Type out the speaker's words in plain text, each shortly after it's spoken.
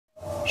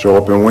Show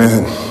up and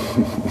win.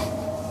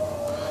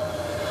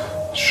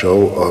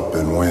 Show up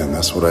and win.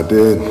 That's what I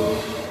did.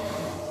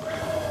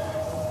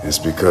 It's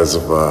because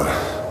of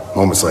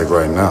moments like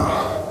right now.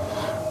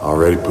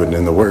 Already putting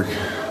in the work.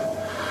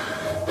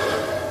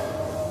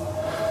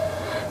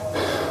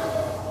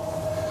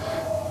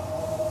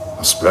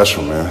 I'm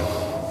special, man.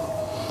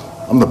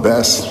 I'm the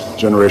best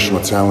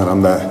generational talent.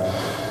 I'm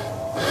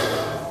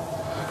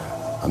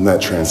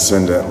that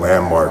transcendent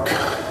landmark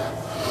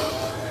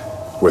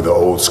where the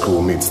old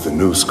school meets the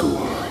new school.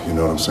 You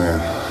know what I'm saying?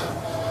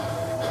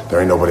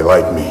 There ain't nobody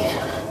like me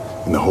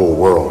in the whole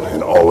world,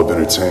 in all of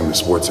entertainment,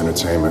 sports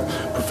entertainment,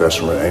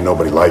 professional. Ain't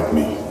nobody like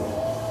me.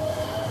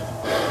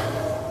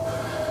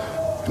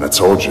 And I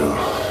told you,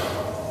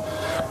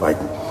 like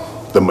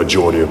the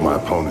majority of my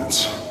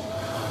opponents,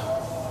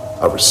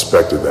 I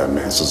respected that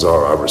man,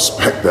 Cesaro. I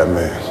respect that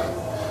man.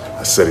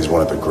 I said he's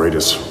one of the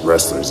greatest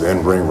wrestlers,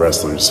 in-ring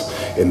wrestlers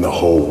in the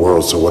whole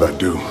world. So what I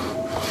do,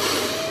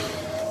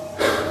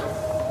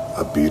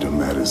 I beat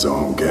him at his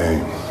own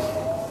game.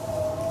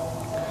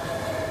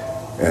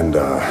 And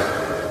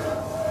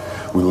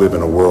we live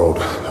in a world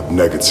of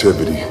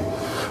negativity,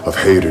 of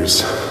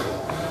haters.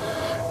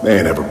 They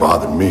ain't ever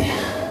bothered me.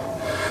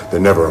 They're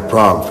never a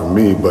problem for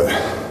me, but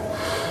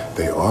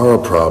they are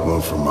a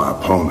problem for my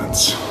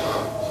opponents.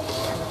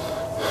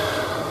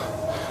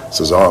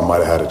 Cesaro might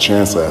have had a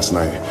chance last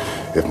night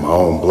if my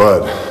own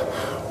blood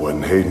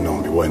wasn't hating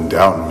on me, wasn't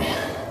doubting me.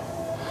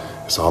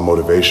 It's all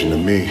motivation to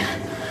me,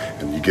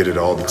 and you get it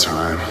all the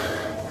time,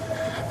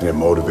 and it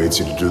motivates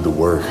you to do the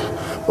work.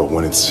 But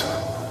when it's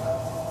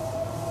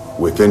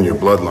within your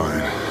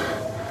bloodline,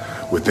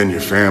 within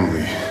your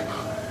family,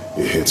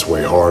 it hits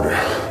way harder.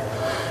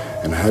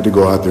 And I had to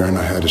go out there and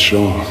I had to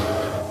show them.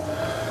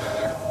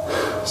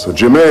 So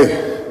Jim,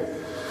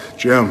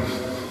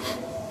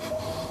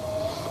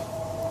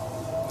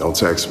 don't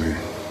text me.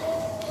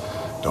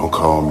 Don't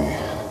call me.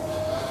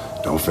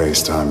 Don't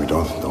FaceTime me.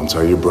 Don't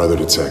tell your brother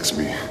to text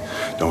me.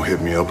 Don't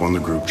hit me up on the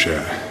group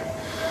chat.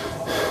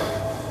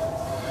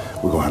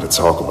 We're gonna have to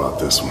talk about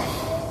this one.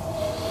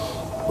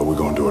 But we're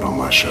gonna do it on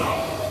my show.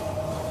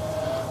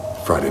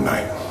 Friday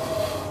night.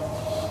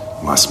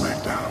 My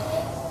SmackDown.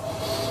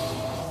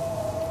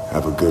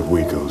 Have a good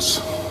week,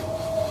 Oos.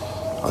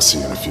 I'll see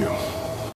you in a few.